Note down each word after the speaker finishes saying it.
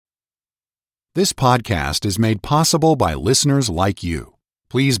This podcast is made possible by listeners like you.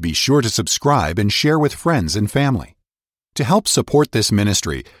 Please be sure to subscribe and share with friends and family. To help support this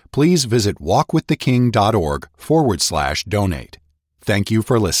ministry, please visit walkwiththeking.org/donate. Thank you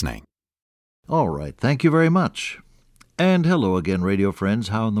for listening. All right, thank you very much. And hello again, radio friends.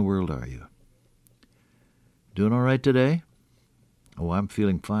 How in the world are you? Doing all right today? Oh, I'm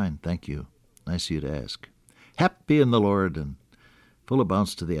feeling fine, thank you. Nice of you to ask. Happy in the Lord and full of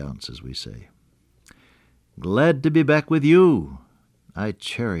bounce to the ounce, as we say. Glad to be back with you. I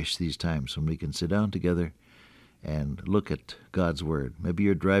cherish these times when we can sit down together and look at God's Word. Maybe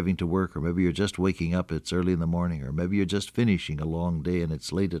you're driving to work, or maybe you're just waking up, it's early in the morning, or maybe you're just finishing a long day and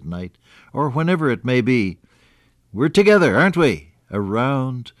it's late at night, or whenever it may be. We're together, aren't we,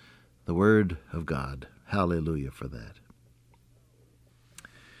 around the Word of God. Hallelujah for that.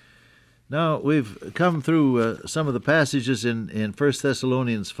 Now, we've come through some of the passages in 1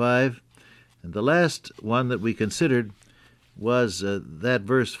 Thessalonians 5, and the last one that we considered was that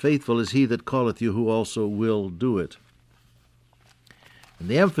verse, "Faithful is he that calleth you, who also will do it." And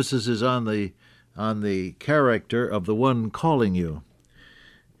the emphasis is on the character of the one calling you.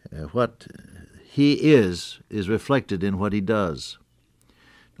 What he is reflected in what he does.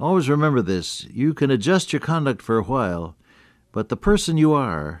 Always remember this: you can adjust your conduct for a while, but the person you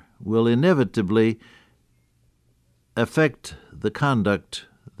are will inevitably affect the conduct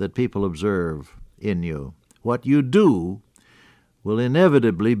that people observe in you. What you do will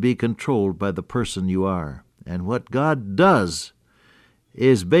inevitably be controlled by the person you are. And what God does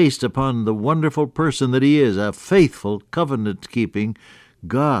is based upon the wonderful person that he is, a faithful, covenant-keeping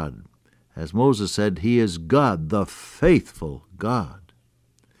God. As Moses said, he is God, the faithful God,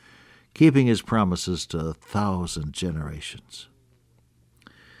 keeping his promises to 1,000 generations.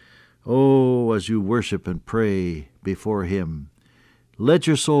 Oh, as you worship and pray before him, let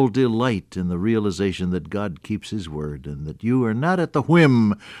your soul delight in the realization that God keeps his word and that you are not at the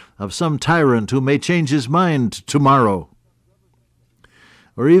whim of some tyrant who may change his mind tomorrow,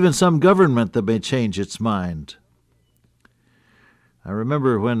 or even some government that may change its mind. I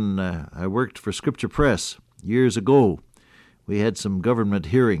remember when I worked for Scripture Press years ago, we had some government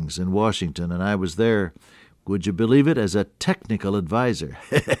hearings in Washington, and I was there, would you believe it, as a technical advisor.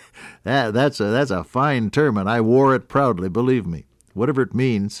 That's a fine term, and I wore it proudly, believe me. Whatever it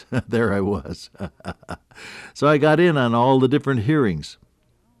means, there I was. So I got in on all the different hearings.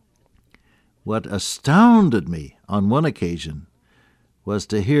 What astounded me on one occasion was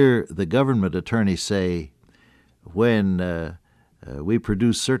to hear the government attorney say, when we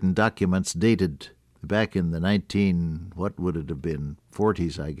produced certain documents dated back in the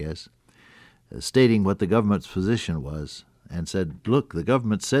 40s, I guess, stating what the government's position was, and said, look, the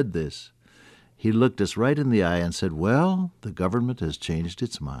government said this. He looked us right in the eye and said, well, the government has changed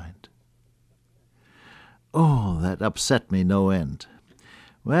its mind. Oh, that upset me no end.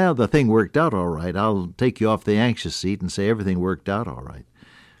 Well, the thing worked out all right. I'll take you off the anxious seat and say everything worked out all right.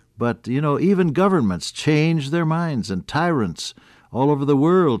 But, even governments change their minds, and tyrants all over the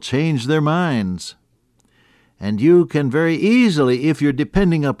world change their minds. And you can very easily, if you're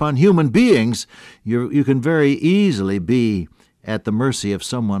depending upon human beings, you can very easily be at the mercy of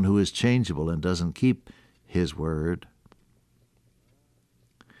someone who is changeable and doesn't keep his word.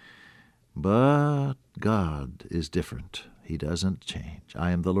 But God is different. He doesn't change. I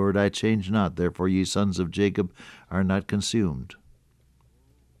am the Lord, I change not. Therefore ye sons of Jacob are not consumed.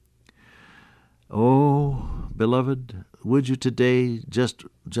 Oh, beloved, would you today just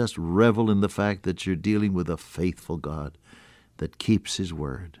revel in the fact that you're dealing with a faithful God that keeps his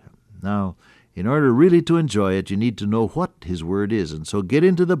word. Now, in order really to enjoy it, you need to know what his word is. And so get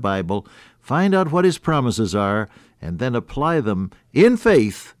into the Bible, find out what his promises are, and then apply them in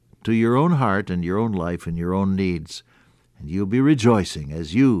faith to your own heart and your own life and your own needs. And you'll be rejoicing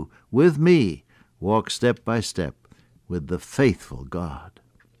as you, with me, walk step by step with the faithful God.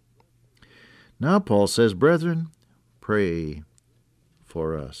 Now Paul says, brethren, pray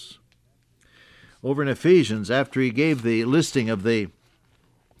for us. Over in Ephesians, after he gave the listing of the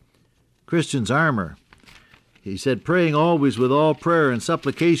Christian's armor, he said, praying always with all prayer and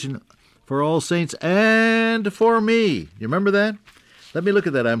supplication for all saints and for me. You remember that? Let me look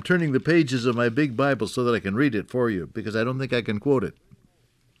at that. I'm turning the pages of my big Bible so that I can read it for you, because I don't think I can quote it.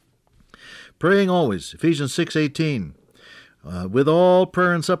 Praying always, Ephesians 6:18, with all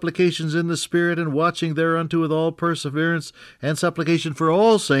prayer and supplications in the Spirit, and watching thereunto with all perseverance and supplication for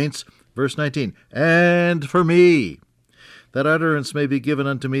all saints, verse 19, and for me, that utterance may be given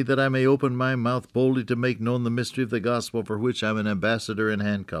unto me, that I may open my mouth boldly to make known the mystery of the gospel, for which I am an ambassador in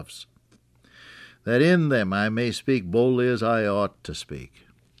handcuffs, that in them I may speak boldly as I ought to speak.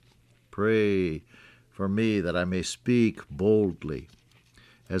 Pray for me that I may speak boldly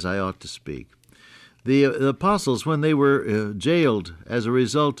as I ought to speak. The apostles, when they were jailed as a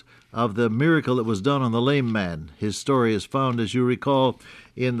result of the miracle that was done on the lame man, his story is found, as you recall,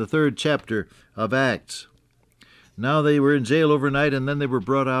 in the 3rd chapter of Acts. Now they were in jail overnight, and then they were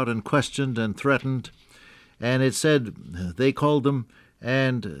brought out and questioned and threatened. And it said they called them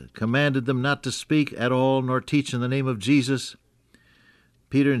and commanded them not to speak at all, nor teach in the name of Jesus.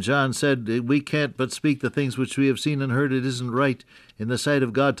 Peter and John said, "We can't but speak the things which we have seen and heard. It isn't right in the sight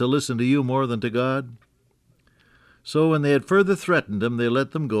of God to listen to you more than to God." So when they had further threatened them, they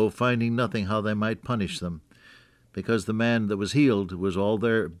let them go, finding nothing how they might punish them, because the man that was healed was all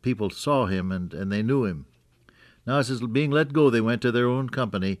there. People saw him, and they knew him. Now it says, being let go, they went to their own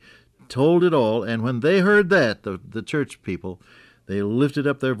company, told it all, and when they heard that, the church people, they lifted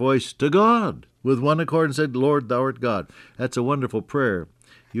up their voice to God with one accord and said, "Lord, thou art God." That's a wonderful prayer.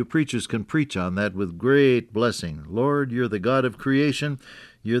 You preachers can preach on that with great blessing. Lord, you're the God of creation.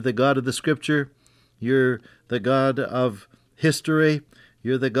 You're the God of the Scripture. You're the God of history.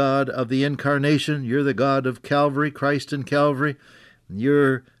 You're the God of the incarnation. You're the God of Calvary, Christ and Calvary.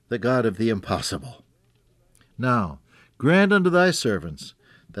 You're the God of the impossible. Now, grant unto thy servants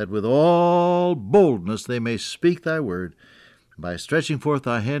that with all boldness they may speak thy word, by stretching forth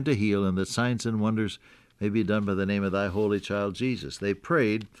thy hand to heal, and that signs and wonders may be done by the name of thy holy child Jesus. They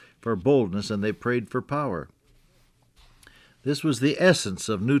prayed for boldness, and they prayed for power. This was the essence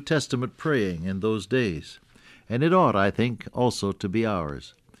of New Testament praying in those days, and it ought, I think, also to be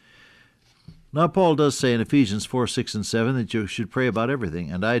ours. Now, Paul does say in Ephesians 4, 6, and 7 that you should pray about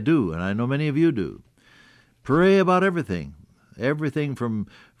everything, and I do, and I know many of you do. Pray about everything, everything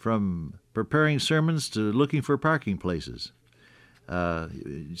from preparing sermons to looking for parking places.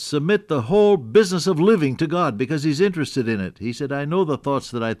 Submit the whole business of living to God, because He's interested in it. He said, "I know the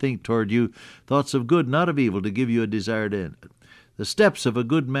thoughts that I think toward you, thoughts of good, not of evil, to give you a desired end." The steps of a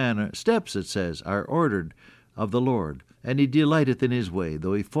good man, it says, are ordered of the Lord, and he delighteth in his way.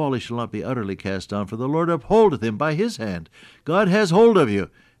 Though he fall, he shall not be utterly cast down, for the Lord upholdeth him by his hand. God has hold of you,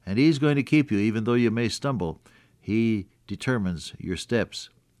 and He's going to keep you, even though you may stumble. He determines your steps.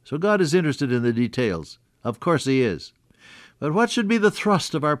 So God is interested in the details. Of course He is. But what should be the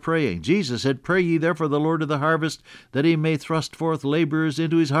thrust of our praying? Jesus said, "Pray ye therefore the Lord of the harvest, that He may thrust forth laborers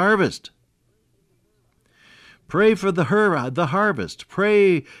into His harvest." Pray for the harvest.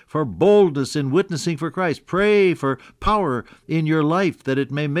 Pray for boldness in witnessing for Christ. Pray for power in your life, that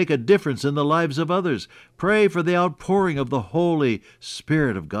it may make a difference in the lives of others. Pray for the outpouring of the Holy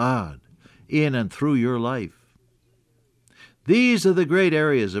Spirit of God in and through your life. These are the great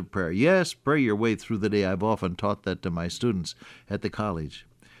areas of prayer. Yes, pray your way through the day. I've often taught that to my students at the college.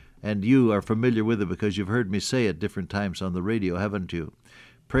 And you are familiar with it because you've heard me say it different times on the radio, haven't you?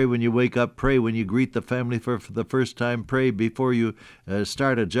 Pray when you wake up. Pray when you greet the family for the first time. Pray before you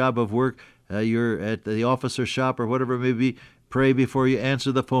start a job of work. You're at the office or shop or whatever it may be. Pray before you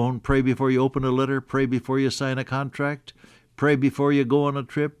answer the phone. Pray before you open a letter. Pray before you sign a contract. Pray before you go on a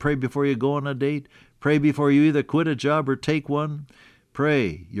trip. Pray before you go on a date. Pray before you either quit a job or take one.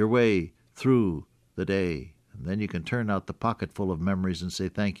 Pray your way through the day. And then you can turn out the pocket full of memories and say,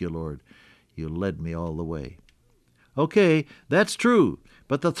 "Thank you, Lord. You led me all the way." Okay, that's true.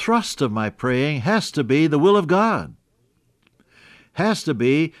 But the thrust of my praying has to be the will of God. Has to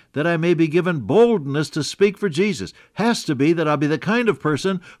be that I may be given boldness to speak for Jesus. Has to be that I'll be the kind of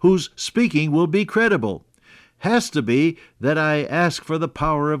person whose speaking will be credible. Has to be that I ask for the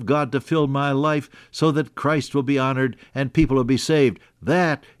power of God to fill my life so that Christ will be honored and people will be saved.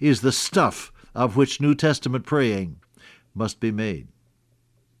 That is the stuff of which New Testament praying must be made.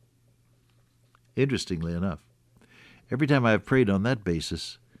 Interestingly enough, every time I have prayed on that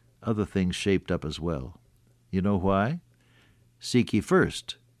basis, other things shaped up as well. You know why? Seek ye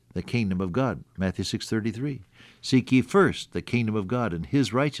first the kingdom of God, Matthew 6:33. Seek ye first the kingdom of God and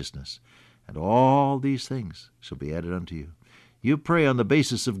His righteousness, and all these things shall be added unto you. You pray on the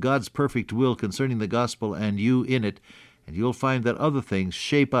basis of God's perfect will concerning the gospel and you in it, and you'll find that other things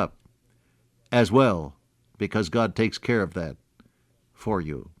shape up as well, because God takes care of that for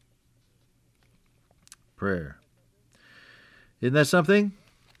you. Prayer. Isn't that something?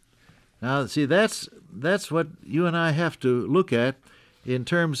 Now, see, that's what you and I have to look at in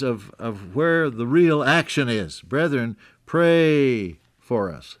terms of where the real action is. Brethren, pray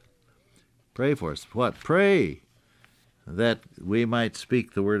for us. Pray for us. What? Pray that we might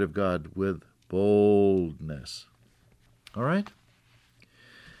speak the word of God with boldness. All right?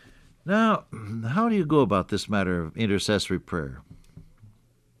 Now, how do you go about this matter of intercessory prayer?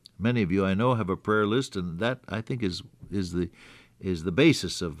 Many of you I know have a prayer list, and that I think is the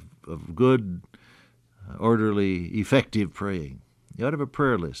basis of of good, orderly, effective praying. You ought to have a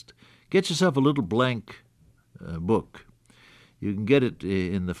prayer list. Get yourself a little blank book. You can get it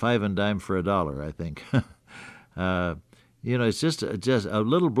in the 5 and dime for $1, I think. It's just a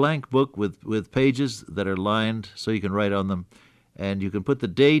little blank book with pages that are lined so you can write on them. And you can put the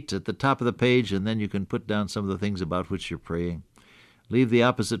date at the top of the page, and then you can put down some of the things about which you're praying. Leave the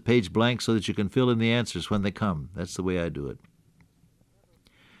opposite page blank so that you can fill in the answers when they come. That's the way I do it.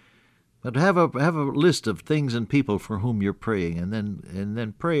 But have a list of things and people for whom you're praying, and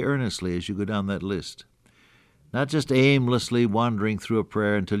then pray earnestly as you go down that list. Not just aimlessly wandering through a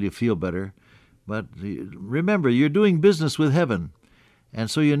prayer until you feel better, but remember, you're doing business with heaven, and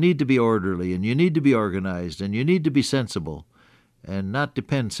so you need to be orderly, and you need to be organized, and you need to be sensible, and not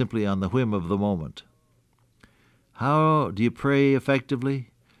depend simply on the whim of the moment. How do you pray effectively?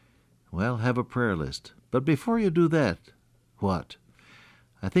 Well, have a prayer list. But before you do that, what?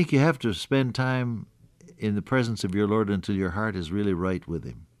 I think you have to spend time in the presence of your Lord until your heart is really right with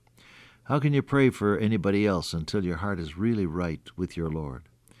Him. How can you pray for anybody else until your heart is really right with your Lord?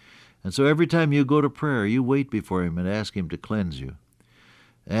 And so every time you go to prayer, you wait before Him and ask Him to cleanse you.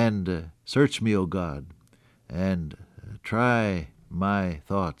 And search me, O God, and try my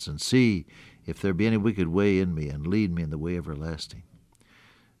thoughts and see if there be any wicked way in me, and lead me in the way everlasting.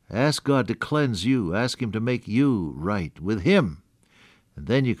 Ask God to cleanse you. Ask Him to make you right with Him. And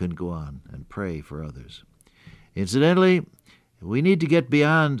then you can go on and pray for others. Incidentally, we need to get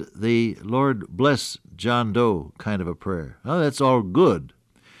beyond the Lord bless John Doe kind of a prayer. Oh, that's all good.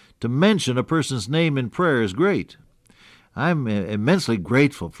 To mention a person's name in prayer is great. I'm immensely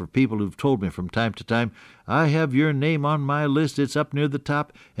grateful for people who've told me from time to time, I have your name on my list, it's up near the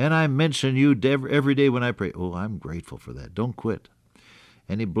top, and I mention you every day when I pray. Oh, I'm grateful for that. Don't quit.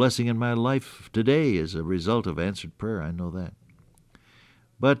 Any blessing in my life today is a result of answered prayer, I know that.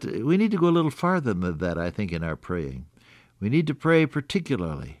 But we need to go a little farther than that, I think, in our praying. We need to pray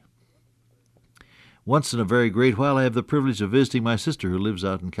particularly. Once in a very great while, I have the privilege of visiting my sister who lives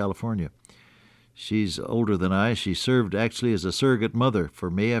out in California. She's older than I. She served actually as a surrogate mother for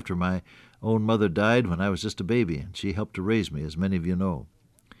me after my own mother died when I was just a baby, and she helped to raise me, as many of you know.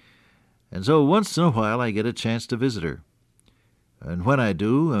 And so once in a while, I get a chance to visit her. And when I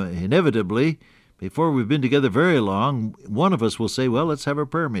do, inevitably, before we've been together very long, one of us will say, well, let's have a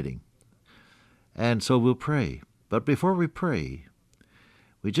prayer meeting. And so we'll pray. But before we pray,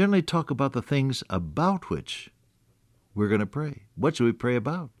 we generally talk about the things about which we're going to pray. What should we pray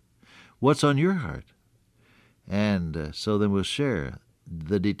about? What's on your heart? And so then we'll share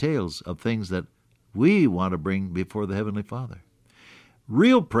the details of things that we want to bring before the Heavenly Father.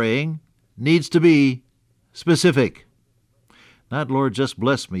 Real praying needs to be specific. Not, Lord, just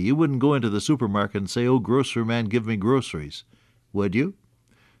bless me. You wouldn't go into the supermarket and say, oh, grocery man, give me groceries. Would you?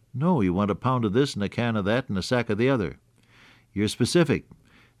 No, you want a pound of this and a can of that and a sack of the other. You're specific.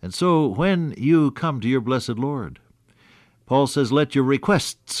 And so when you come to your blessed Lord, Paul says, let your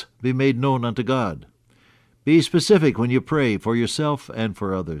requests be made known unto God. Be specific when you pray for yourself and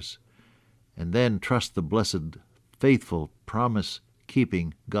for others. And then trust the blessed, faithful,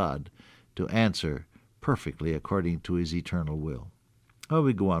 promise-keeping God to answer perfectly according to His eternal will. Oh,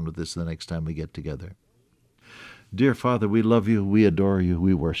 we go on with this the next time we get together. Dear Father, we love you, we adore you,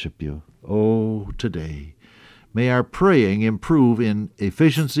 we worship you. Oh, today, may our praying improve in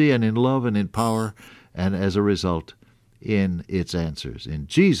efficiency and in love and in power, and as a result, in its answers. In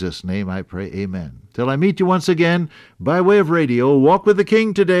Jesus' name I pray, amen. Till I meet you once again by way of radio, walk with the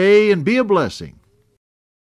King today and be a blessing.